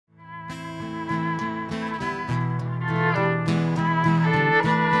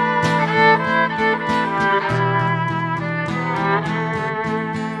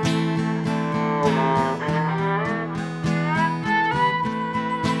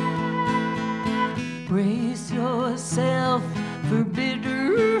for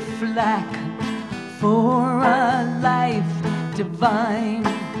bitter flack, for a life divine,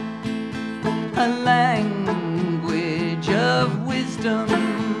 a language of wisdom,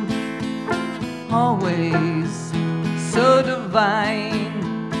 always so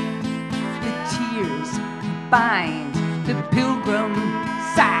divine. The tears bind the pilgrim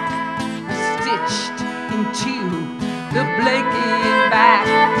sack, stitched into the blanket back.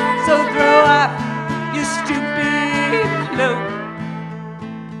 So throw off your stupid cloak,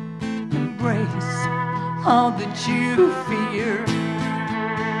 embrace all that you fear.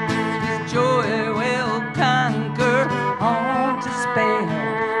 His joy will conquer all despair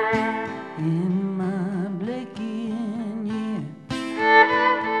in my Pelechian year.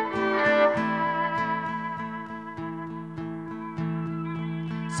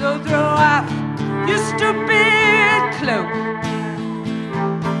 So throw off your stupid cloak,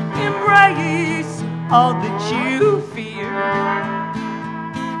 embrace all that you fear.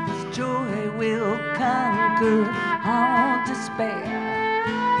 His joy will conquer all despair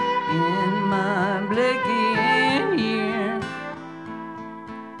in my Pelechian year.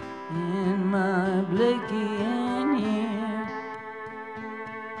 In my Pelechian year.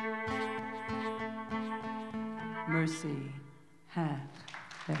 Mercy hath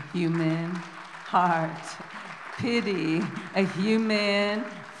a human heart, pity a human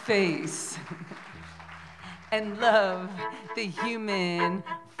face, and love the human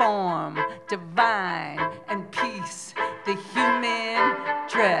form, divine and peace the human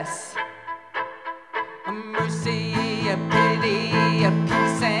dress. A mercy, a pity, a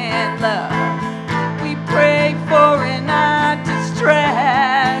peace and love we pray for in our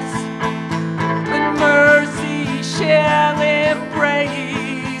distress. When mercy shall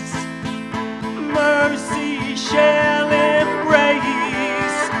embrace, mercy shall embrace.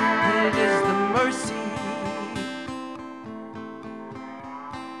 It is the mercy.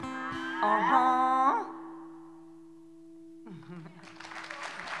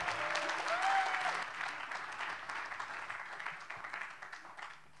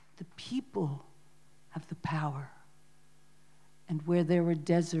 The people have the power. And where there were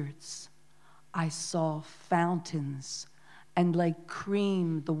deserts, I saw fountains, and like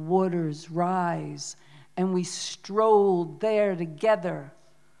cream the waters rise, and we strolled there together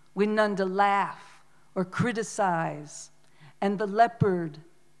with none to laugh or criticize. And the leopard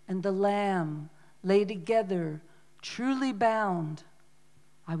and the lamb lay together, truly bound.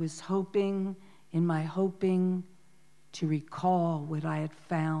 I was hoping in my hoping to recall what I had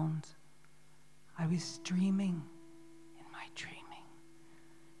found. I was dreaming in my dreaming.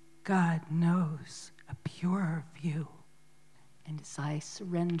 God knows a purer view. And as I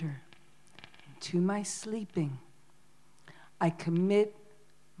surrender into my sleeping, I commit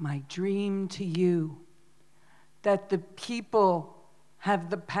my dream to you, that the people have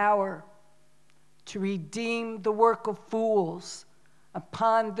the power to redeem the work of fools.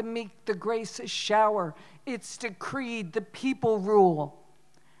 Upon the meek the graces shower. It's decreed the people rule.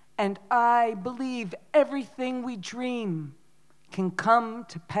 And I believe everything we dream can come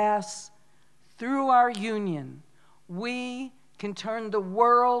to pass through our union. We can turn the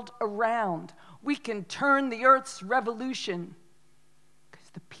world around. We can turn the earth's revolution, because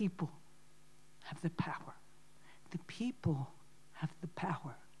the people have the power. The people have the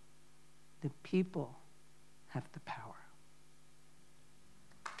power. The people have the power.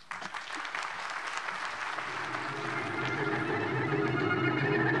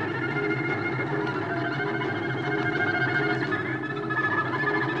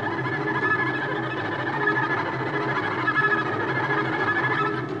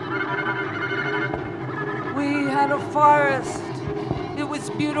 A forest. It was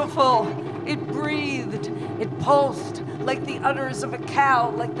beautiful. It breathed. It pulsed like the udders of a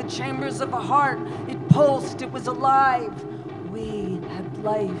cow, like the chambers of a heart. It pulsed. It was alive. We had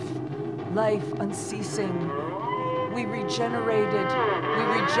life, life unceasing. We regenerated. We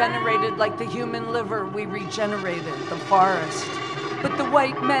regenerated like the human liver. We regenerated the forest. But the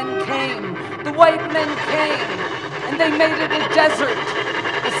white men came. The white men came, and they made it a desert,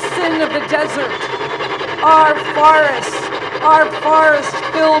 a sin of a desert. Our forest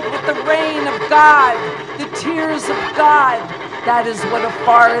filled with the rain of God, the tears of God. That is what a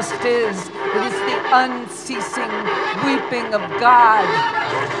forest is. It is the unceasing weeping of God.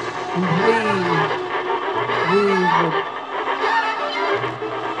 And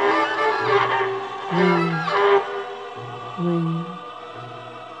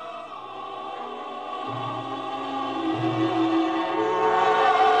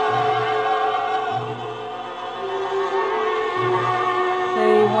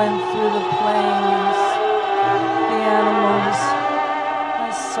went through the plains, the animals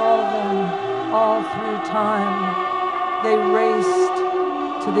saw them all through time. They raced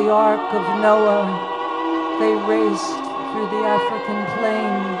to the Ark of Noah. They raced through the African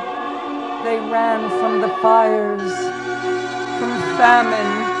plain. They ran from the fires, from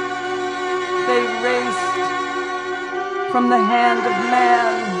famine. They raced from the hand of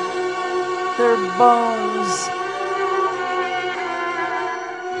man. Their bones,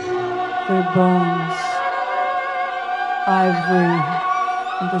 ivory,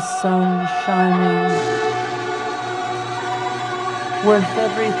 and the sun shining, worth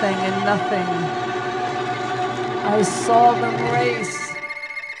everything and nothing. I saw them race.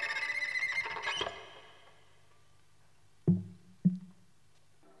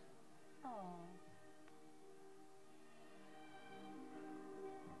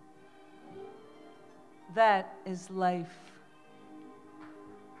 That is life.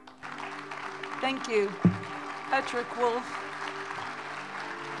 Thank you, Patrick Wolf.